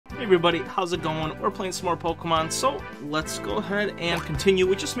Hey everybody, how's it going? We're playing some more Pokemon, so let's go ahead and continue.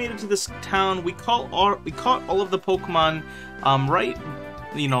 We just made it to this town. We caught all of the Pokemon, right,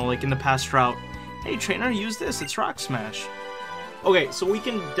 you know, like in the past route. Hey trainer, use this. It's Rock Smash. Okay, so we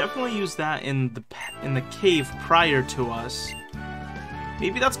can definitely use that in the cave prior to us.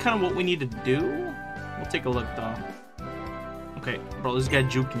 Maybe that's kind of what we need to do. We'll take a look though. Okay, bro, this guy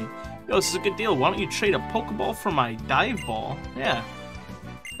juked me. Yo, this is a good deal. Why don't you trade a Pokeball for my Dive Ball? Yeah.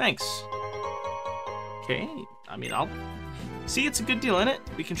 Thanks. Okay, I mean, I'll... See, it's a good deal, innit?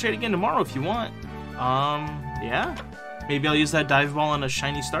 We can trade again tomorrow if you want. Yeah? Maybe I'll use that Dive Ball on a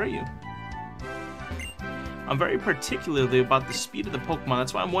shiny Staryu. I'm very particularly about the speed of the Pokemon.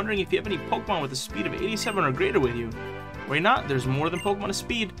 That's why I'm wondering if you have any Pokemon with a speed of 87 or greater with you. Why not? There's more than Pokemon of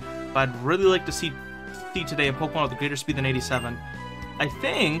speed, but I'd really like to see today a Pokemon with a greater speed than 87. I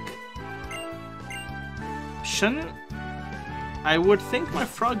think... Shouldn't... I would think my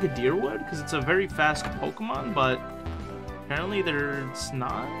Frogadier would, because it's a very fast Pokemon, but apparently there's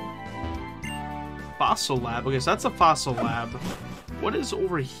not. Fossil Lab. Okay, so that's a Fossil Lab. What is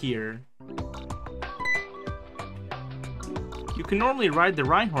over here? You can normally ride the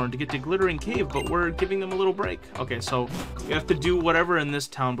Ryhorn to get to Glittering Cave, but we're giving them a little break. Okay, so we have to do whatever in this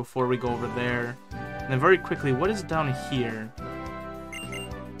town before we go over there. And then very quickly, what is down here?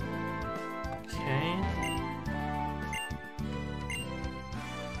 Okay.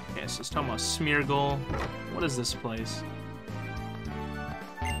 So it's talking about Smeargle. What is this place?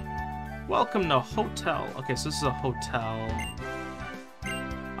 Welcome to Hotel. Okay, so this is a hotel.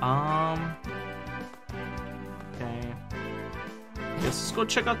 Okay. Let's go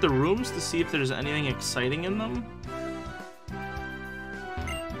check out the rooms to see if there's anything exciting in them.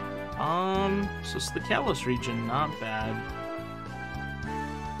 So it's the Kalos region, not bad.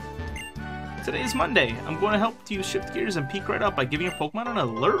 Today is Monday. I'm going to help you shift gears and peek right up by giving your Pokemon an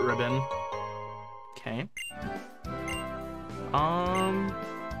alert ribbon. Okay.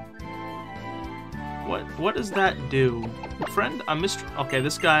 What does that do? Friend, I'm Mr. Okay,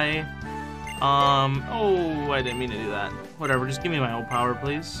 this guy. Oh, I didn't mean to do that. Whatever, just give me my old power,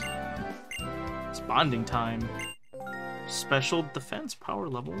 please. It's bonding time. Special defense power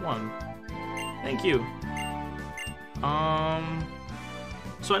level 1. Thank you.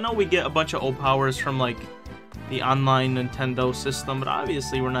 So I know we get a bunch of O-Powers from, like, the online Nintendo system, but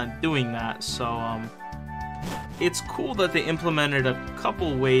obviously we're not doing that, so, it's cool that they implemented a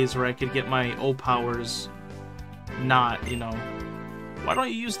couple ways where I could get my O-Powers not, you know... Why don't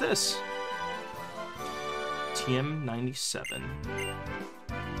you use this? TM97.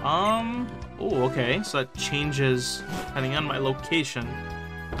 Oh, okay, so that changes depending on my location.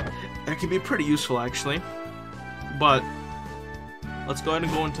 That can be pretty useful, actually. But... let's go ahead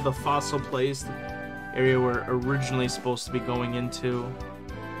and go into the fossil place, the area we're originally supposed to be going into.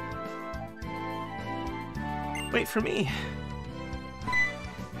 Wait for me.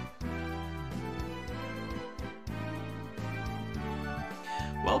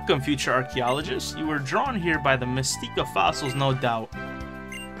 Welcome, future archaeologists. You were drawn here by the mystique of fossils, no doubt.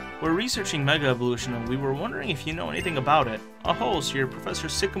 We're researching Mega Evolution, and we were wondering if you know anything about it. Oh, so you're Professor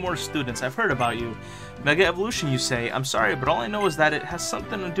Sycamore's students. I've heard about you. Mega Evolution, you say? I'm sorry, but all I know is that it has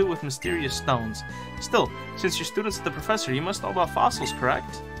something to do with mysterious stones. Still, since you're students of the Professor, you must know about fossils,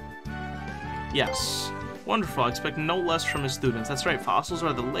 correct? Yes. Wonderful. I expect no less from his students. That's right, fossils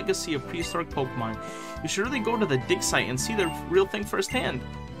are the legacy of prehistoric Pokemon. You should really go to the dig site and see the real thing firsthand.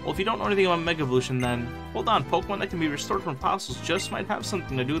 Well, if you don't know anything about Mega Evolution, then hold on. Pokemon that can be restored from fossils just might have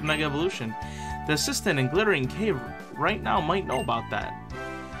something to do with Mega Evolution. The assistant in Glittering Cave right now might know about that.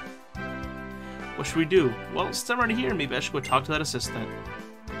 What should we do? Well, since I'm already here, maybe I should go talk to that assistant.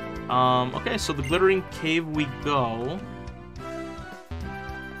 Okay, so the Glittering Cave we go.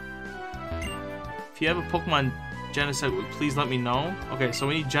 If you have a Pokemon Genesect, please let me know. Okay, so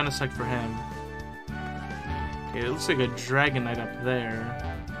we need Genesect for him. Okay, it looks like a Dragonite up there.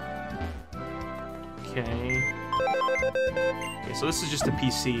 Okay. Okay, so this is just a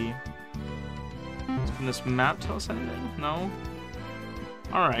PC. Can this map tell us anything? No?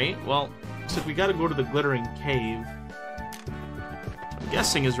 Alright, well, looks like we gotta go to the Glittering Cave. I'm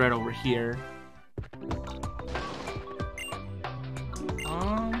guessing is right over here.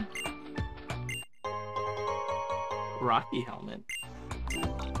 Rocky Helmet.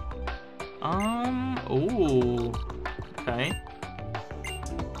 Oh. Okay.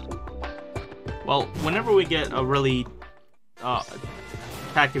 Well, whenever we get a really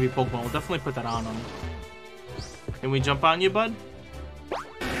attack-heavy Pokemon, we'll definitely put that on him. Can we jump on you, bud?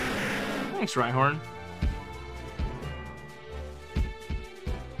 Thanks, Ryhorn.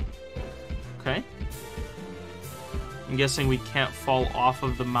 Okay. I'm guessing we can't fall off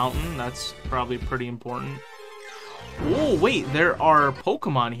of the mountain. That's probably pretty important. Oh, wait, there are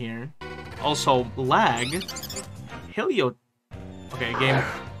Pokemon here. Also, lag. Helio. Okay, game.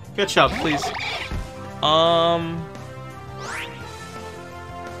 Catch up, please.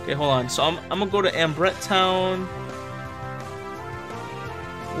 Okay, hold on. So I'm gonna go to Ambret Town.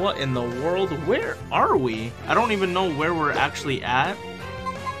 What in the world? Where are we? I don't even know where we're actually at.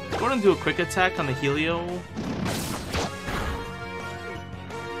 Go ahead and do a quick attack on the Helio.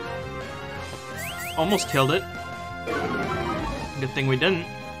 Almost killed it. Good thing we didn't.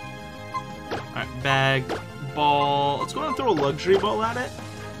 Alright, bag, ball. Let's go ahead and throw a luxury ball at it.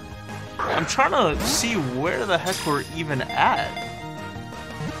 I'm trying to see where the heck we're even at.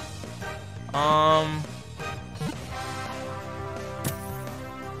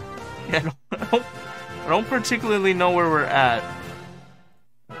 Yeah, I don't particularly know where we're at.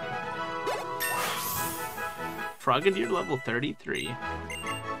 Frogadier level 33.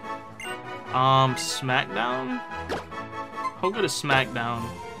 Smackdown? How good is Smackdown?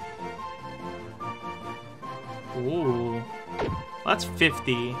 Ooh. That's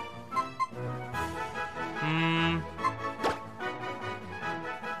 50.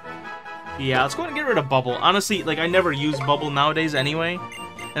 Yeah, let's go ahead and get rid of Bubble. Honestly, like, I never use Bubble nowadays anyway.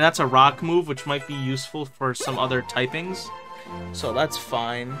 And that's a rock move, which might be useful for some other typings. So that's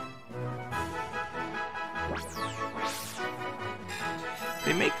fine.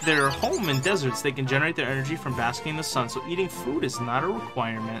 They make their home in deserts. They can generate their energy from basking in the sun, so eating food is not a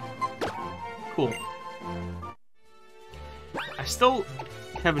requirement. Cool. I still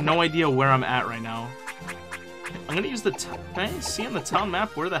have no idea where I'm at right now. I'm gonna use the... Can I see on the town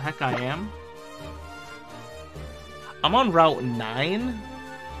map where the heck I am? I'm on Route 9?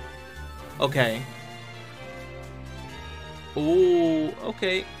 Okay. Ooh,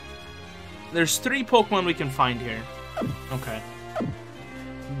 okay. There's 3 Pokemon we can find here. Okay.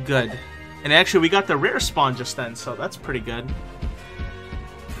 Good. And actually, we got the rare spawn just then, so that's pretty good.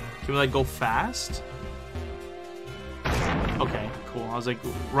 Can we, like, go fast? Okay, cool. I was like,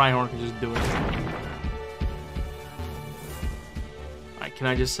 Ryhorn can just do it. Alright, can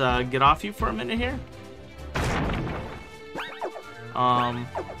I just get off you for a minute here?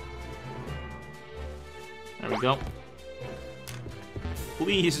 There we go.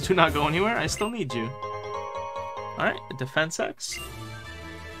 Please do not go anywhere. I still need you. Alright, Defense X.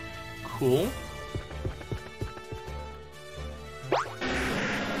 Cool.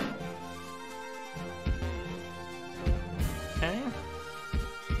 Okay.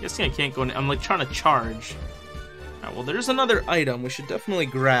 Guessing I can't go in. I'm like trying to charge. Alright, well, there's another item we should definitely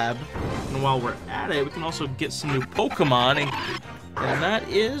grab. And while we're at it, we can also get some new Pokemon. And that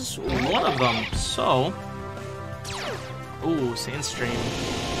is one of them. So. Ooh, Sandstream.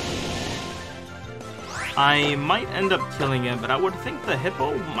 I might end up killing him, but I would think the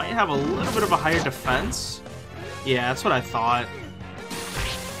Hippo might have a little bit of a higher defense. Yeah, that's what I thought.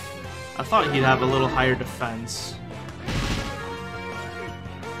 I thought he'd have a little higher defense.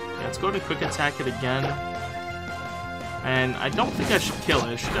 Yeah, let's go to quick attack it again. And I don't think I should kill it.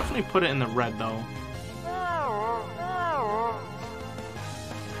 I should definitely put it in the red, though.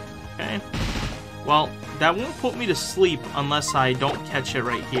 Okay. Well, that won't put me to sleep unless I don't catch it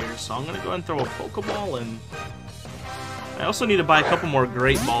right here. So I'm going to go ahead and throw a Pokeball, and I also need to buy a couple more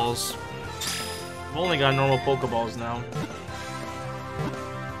Great Balls. I've only got normal Pokeballs now.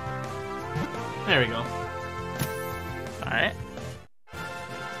 There we go. Alright.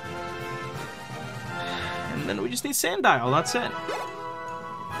 And then we just need Sandile, that's it.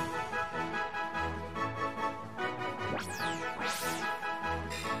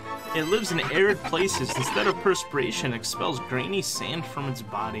 It lives in arid places. Instead of perspiration, expels grainy sand from its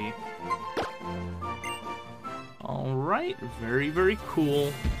body. Alright, very, very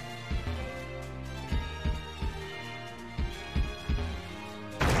cool.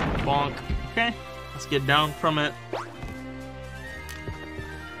 Bonk. Okay, let's get down from it.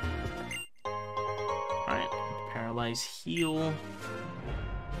 Alright, paralyze, heal.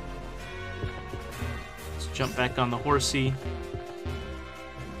 Let's jump back on the horsey.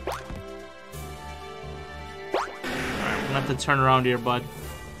 I'm gonna have to turn around here, bud.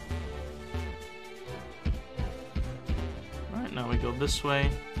 Alright, now we go this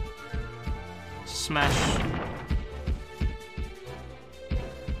way. Smash.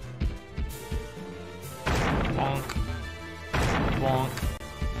 Bonk. Bonk.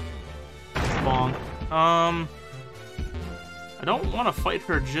 Bonk. I don't want to fight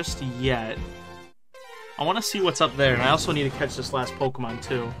her just yet. I want to see what's up there, and I also need to catch this last Pokemon,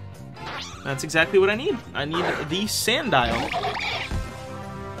 too. That's exactly what I need. I need the Sandile.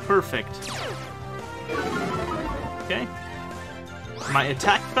 Perfect. Okay. My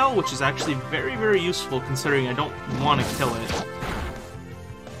attack bell, which is actually very, very useful considering I don't want to kill it.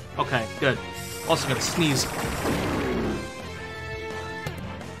 Okay, good. Also gonna sneeze.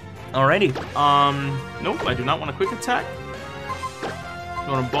 Alrighty. Nope, I do not want a quick attack.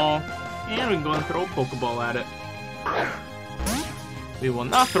 Going to ball. And we can go and throw a Pokeball at it. We will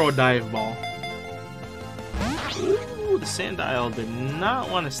not throw a dive ball. Ooh, the Sandile did not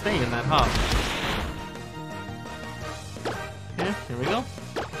want to stay in that hub. Okay, here we go.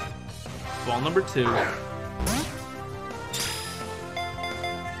 Ball number 2.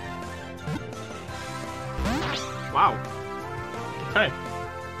 Wow. Okay.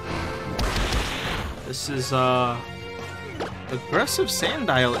 This is, aggressive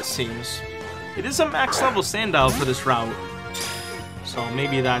Sandile, it seems. It is a max level Sandile for this route. So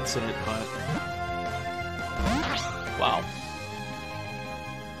maybe that's it, but... Wow.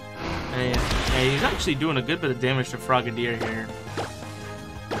 And he's actually doing a good bit of damage to Frogadier here.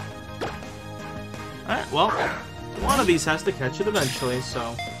 Alright, well, one of these has to catch it eventually,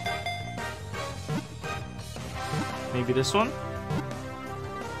 so... Maybe this one?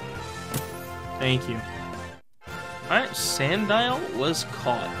 Thank you. Alright, Sandile was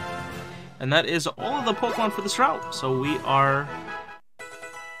caught. And that is all of the Pokemon for this route, so we are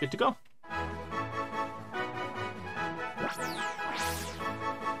good to go.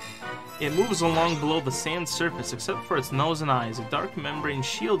 It moves along below the sand surface, except for its nose and eyes. A dark membrane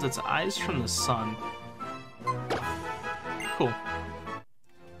shields its eyes from the sun. Cool.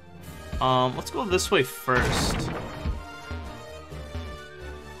 Let's go this way first.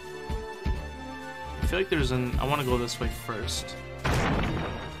 I feel like there's an... I want to go this way first.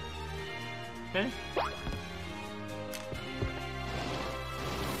 Okay.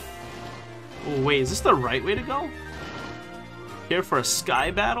 Oh, wait, is this the right way to go? Here for a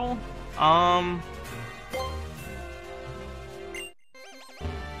sky battle?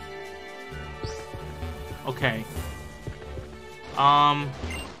 Okay.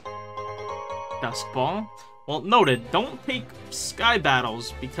 Dust Ball? Well, noted. Don't take sky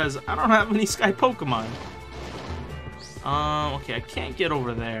battles, because I don't have any sky Pokemon. Okay, I can't get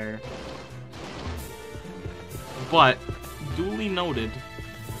over there. But, duly noted.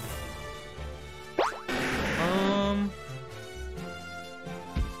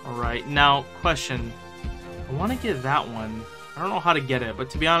 Alright, now, question. I want to get that one. I don't know how to get it, but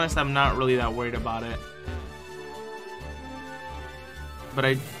to be honest, I'm not really that worried about it. But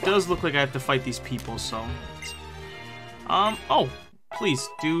it does look like I have to fight these people, so... oh, please,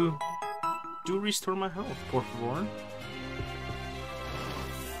 do restore my health, por favor.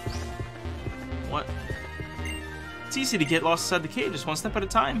 What? It's easy to get lost inside the cave, just one step at a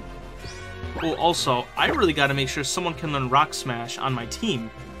time. Oh, also, I really gotta make sure someone can learn Rock Smash on my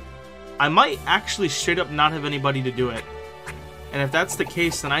team. I might actually straight up not have anybody to do it. And if that's the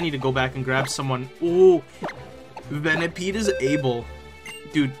case, then I need to go back and grab someone. Ooh, Venipede is able.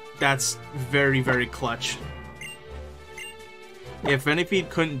 Dude, that's very, very clutch. If Venipede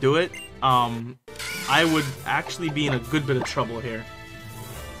couldn't do it, I would actually be in a good bit of trouble here.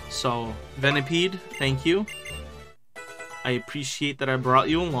 So, Venipede, thank you. I appreciate that I brought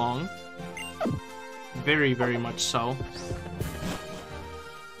you along. Very, very much so.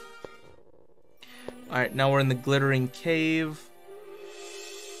 Alright, now we're in the Glittering Cave.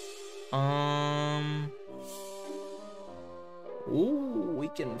 Ooh, we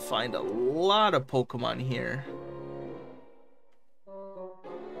can find a lot of Pokemon here.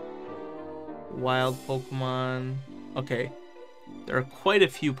 Wild Pokemon. Okay. There are quite a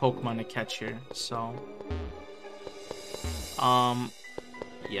few Pokemon to catch here, so...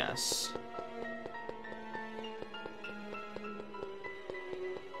 yes.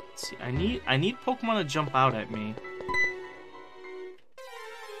 Let's see, I need Pokemon to jump out at me.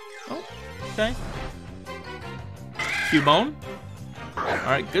 Oh, okay. Cubone.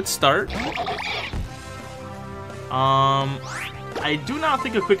 Alright, good start. I do not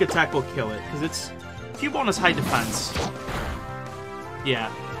think a quick attack will kill it, because it's... Cubone has high defense.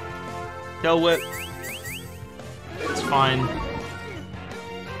 Yeah. Tail Whip. It's fine.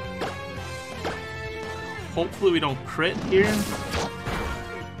 Hopefully we don't crit here.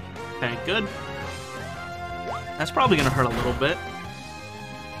 Okay, good. That's probably gonna hurt a little bit.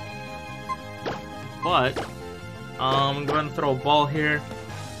 But, I'm going to throw a ball here.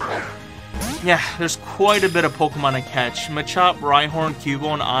 Yeah, there's quite a bit of Pokemon to catch. Machop, Ryhorn,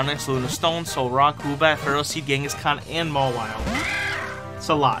 Cubone, Onyx, Lunastone, Solrock, Woobat, Ferroseed, Genghis-Khan, and Mawile. It's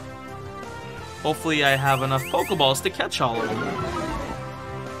a lot. Hopefully I have enough Pokeballs to catch all of them.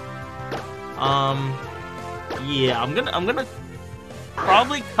 Yeah, I'm gonna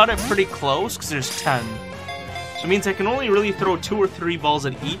probably cut it pretty close, because there's 10. So it means I can only really throw 2 or 3 balls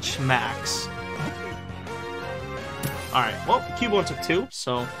at each max. Alright, well, Cubone took 2,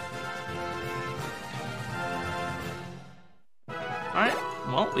 so... Alright,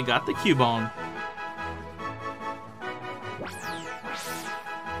 well, we got the Cubone.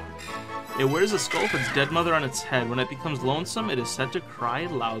 It wears a skull with its dead mother on its head. When it becomes lonesome, it is said to cry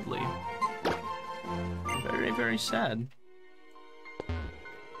loudly. Very, very sad.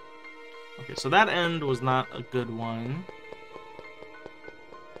 Okay, so that end was not a good one.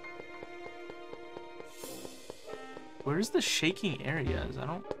 Where's the shaking areas? I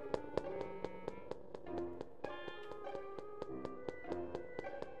don't...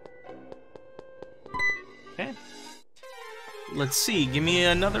 Okay. Let's see. Give me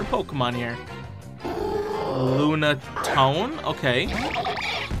another Pokemon here. Lunatone? Okay.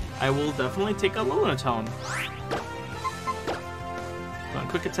 I will definitely take a Lunatone. Come on,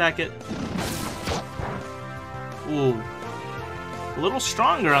 quick attack it. Ooh. A little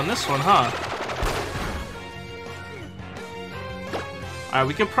stronger on this one, huh? Alright,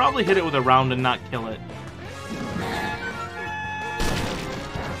 we could probably hit it with a round and not kill it.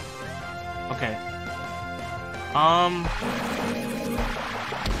 Okay.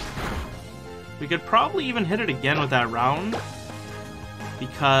 We could probably even hit it again with that round,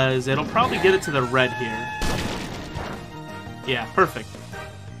 because it'll probably get it to the red here. Yeah, perfect.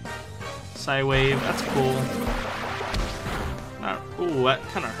 Psywave, that's cool. Ooh, that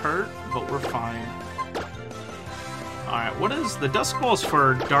kind of hurt, but we're fine. Alright, what is... The Dusk Ball's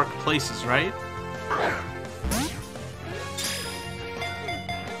for dark places, right?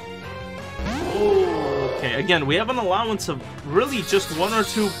 Okay, again, we have an allowance of really just 1 or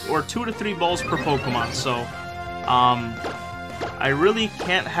 2 or 2 to 3 balls per Pokemon, so I really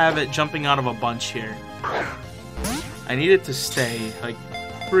can't have it jumping out of a bunch here. I need it to stay like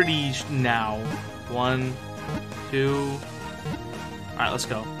pretty now. 1, 2. Alright, let's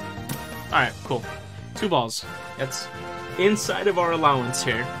go. Alright, cool. 2 balls. That's inside of our allowance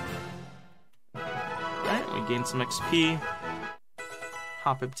here. Alright, we gain some XP.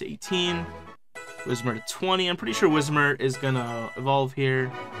 Hop up to 18. Whismur to 20. I'm pretty sure Whismur is gonna evolve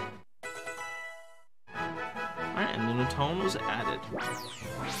here. Alright, and Lunatone was added.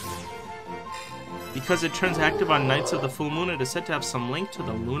 Because it turns active on nights of the full moon, it is said to have some link to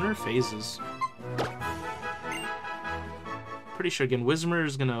the lunar phases. Pretty sure, again, Whismur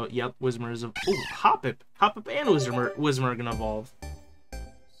is gonna... Yep, Whismur is... Ooh, Hoppip! Hoppip and Whismur are gonna evolve.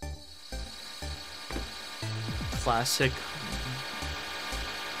 Classic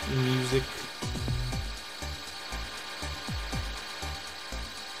music.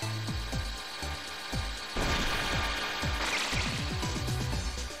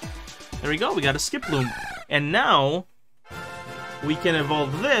 There we go, we got a Skiploom. And now, we can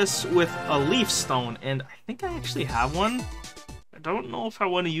evolve this with a Leaf Stone. And I think I actually have one. I don't know if I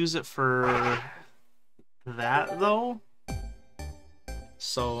want to use it for that, though.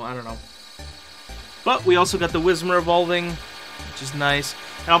 So, I don't know. But we also got the Whismur evolving, which is nice.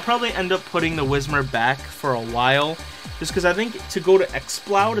 And I'll probably end up putting the Whismur back for a while. Just because I think to go to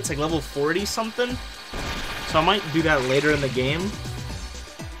Exploud, it's like level 40 something. So I might do that later in the game.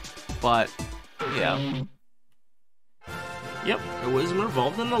 But, yeah. Yep, the Whismur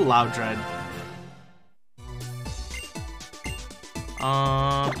evolved in the Loudred.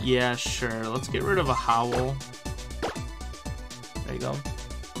 Yeah, sure. Let's get rid of a Howl. There you go.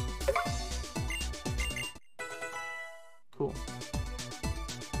 Cool.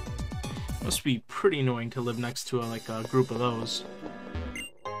 Must be pretty annoying to live next to a group of those.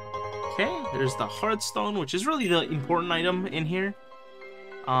 Okay, there's the Heartstone, which is really the important item in here.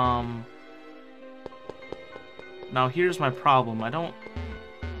 Now here's my problem. I don't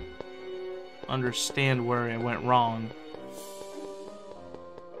understand where it went wrong.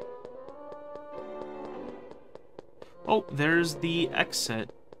 Oh, there's the exit.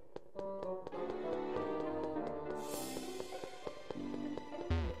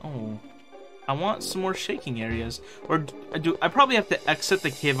 Oh, I want some more shaking areas. Or I probably have to exit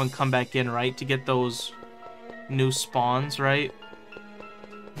the cave and come back in, right? To get those new spawns, right?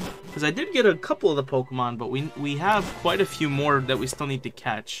 Because I did get a couple of the Pokemon, but we have quite a few more that we still need to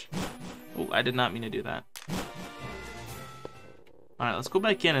catch. Oh, I did not mean to do that. Alright, let's go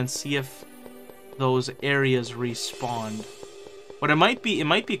back in and see if those areas respawned. What it might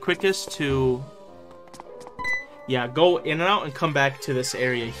be quickest to... Yeah, go in and out and come back to this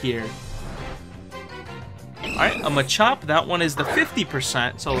area here. Alright, a Machop, that one is the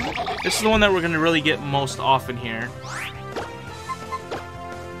 50%, so this is the one that we're going to really get most often here.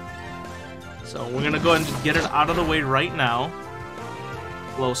 So we're going to go ahead and just get it out of the way right now.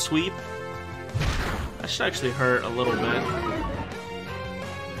 Low sweep. That should actually hurt a little bit.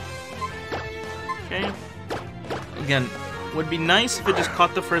 Okay. Again, would be nice if it just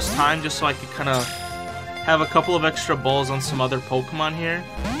caught the first time, just so I could kind of have a couple of extra balls on some other Pokemon here.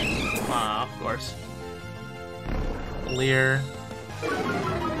 Ah, of course. Leer.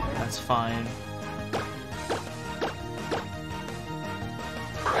 That's fine.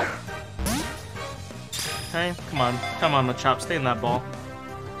 Okay, come on, Machop, stay in that ball.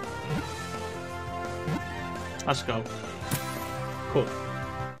 Let's go. Cool.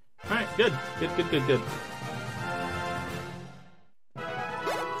 Alright, good. Good.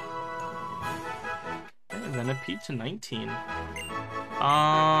 And then a P to 19. No.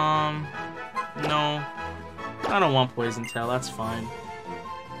 I don't want Poison Tail, that's fine.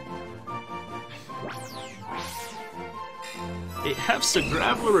 It hefts a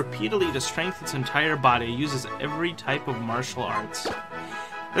Graveler repeatedly to strengthen its entire body. It uses every type of martial arts.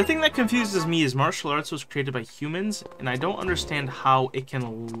 The thing that confuses me is martial arts was created by humans, and I don't understand how it can... I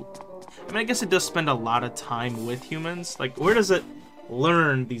mean, I guess it does spend a lot of time with humans. Like, where does it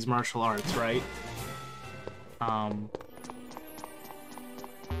learn these martial arts, right? Alright,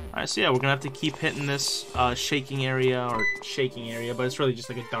 so yeah, we're gonna have to keep hitting this shaking area, but it's really just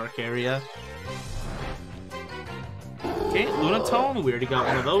like a dark area. Okay, Lunatone, we already got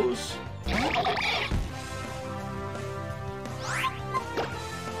one of those.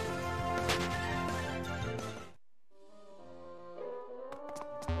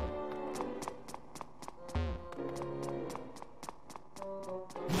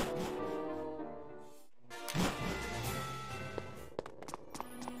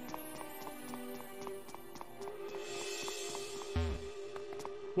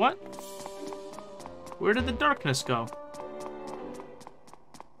 What? Where did the darkness go?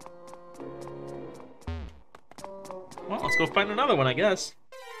 Well, let's go find another one, I guess.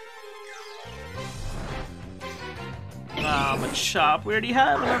 Ah, Machop, we already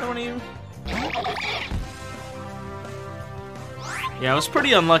have another one of you. Yeah, I was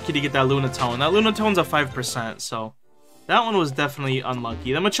pretty unlucky to get that Lunatone. That Lunatone's a 5%, so that one was definitely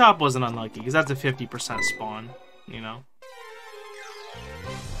unlucky. The Machop wasn't unlucky, because that's a 50% spawn, you know.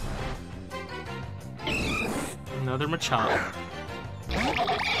 Another Machop.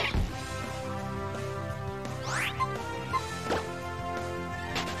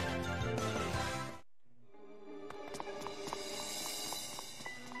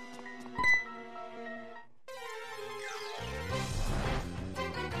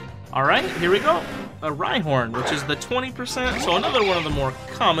 Alright, here we go. A Ryhorn, which is the 20%, so another one of the more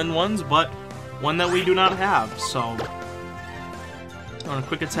common ones, but one that we do not have, so... I'm gonna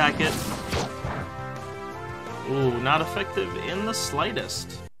quick attack it. Ooh, not effective in the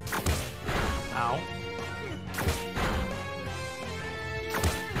slightest. Ow.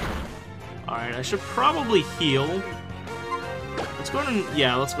 Alright, I should probably heal. Let's go ahead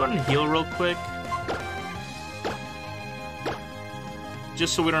and heal real quick.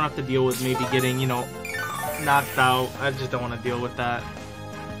 Just so we don't have to deal with maybe getting, you know, knocked out. I just don't want to deal with that.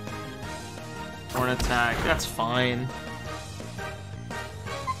 Or an attack, that's fine.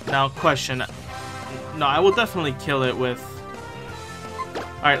 Now, question. No, I will definitely kill it with...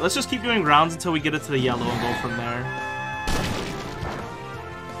 Alright, let's just keep doing rounds until we get it to the yellow and go from there.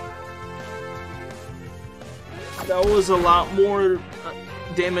 That was a lot more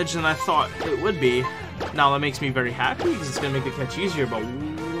damage than I thought it would be. Now that makes me very happy because it's gonna make the catch easier, but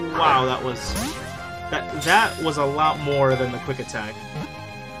wow, that was a lot more than the quick attack.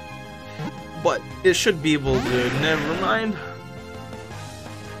 But it should be able to, never mind.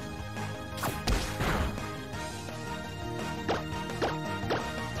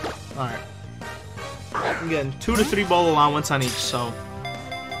 Alright. I'm getting 2 to 3 ball allowance on each, so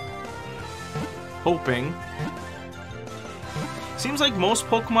hoping. Seems like most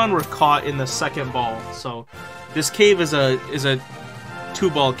Pokemon were caught in the second ball, so this cave is a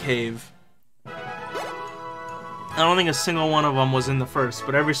 2-ball cave. I don't think a single one of them was in the first,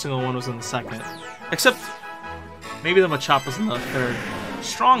 but every single one was in the second. Except maybe the Machop was in the third.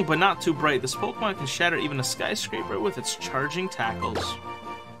 Strong but not too bright, this Pokemon can shatter even a skyscraper with its charging tackles.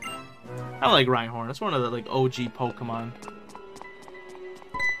 I like Ryhorn. It's one of the like OG Pokemon.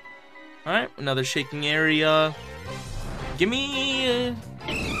 Alright, another shaking area. Give me...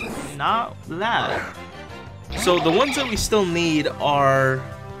 not that. So the ones that we still need are...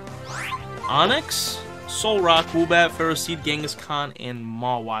 Onix, Solrock, Woobat, Ferroseed, Kangaskhan, and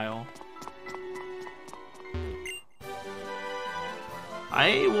Mawile.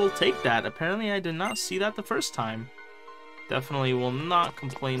 I will take that. Apparently I did not see that the first time. Definitely will not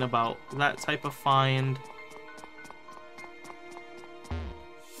complain about that type of find.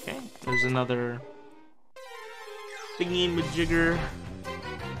 Okay, there's another thingy-majigger.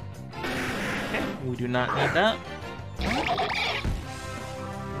 Okay, we do not need that.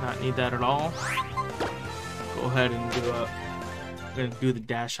 Not need that at all. Go ahead and do a... I'm gonna do the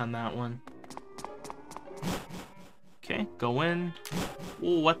dash on that one. Okay, go in.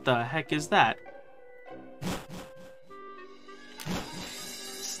 Ooh, what the heck is that?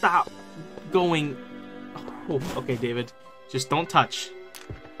 Stop going. Oh, okay, David. Just don't touch.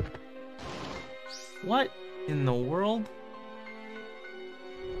 What in the world?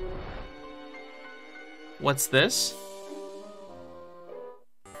 What's this?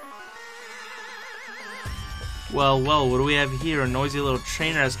 Well, what do we have here? A noisy little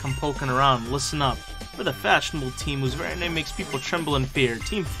trainer has come poking around. Listen up. We're the fashionable team whose very name makes people tremble in fear.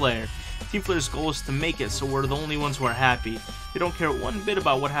 Team Flare. Team Flare's goal is to make it, so we're the only ones who are happy. They don't care one bit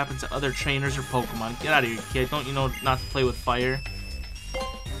about what happens to other trainers or Pokemon. Get out of here, kid. Don't you know not to play with fire?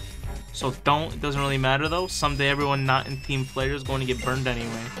 So don't. It doesn't really matter, though. Someday everyone not in Team Flare is going to get burned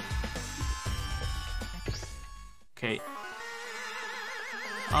anyway. Okay.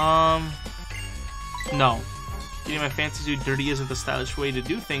 No. Getting my fancy suit dirty isn't the stylish way to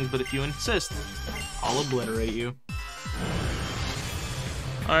do things, but if you insist, I'll obliterate you.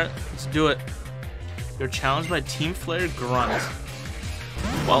 Alright, let's do it. You're challenged by Team Flare Grunt.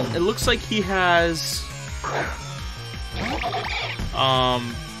 Well, it looks like he has...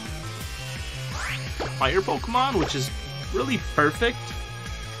 Fire Pokemon, which is really perfect.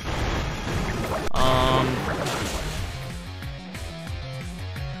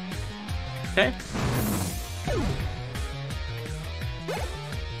 Okay.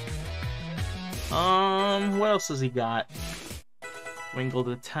 What else has he got? Wingle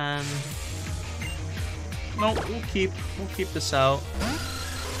to 10. Nope, we'll keep this out.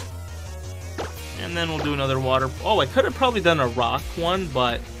 And then we'll do another water. Oh, I could have probably done a rock one,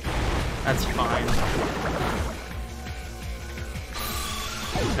 but that's fine.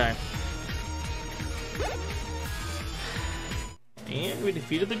 Okay. And we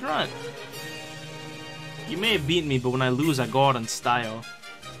defeated the Grunt. You may have beaten me, but when I lose, I go out in style.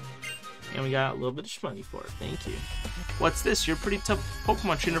 And we got a little bit of money for it. Thank you. What's this? You're a pretty tough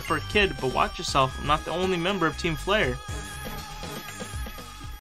Pokemon trainer for a kid, but watch yourself. I'm not the only member of Team Flare.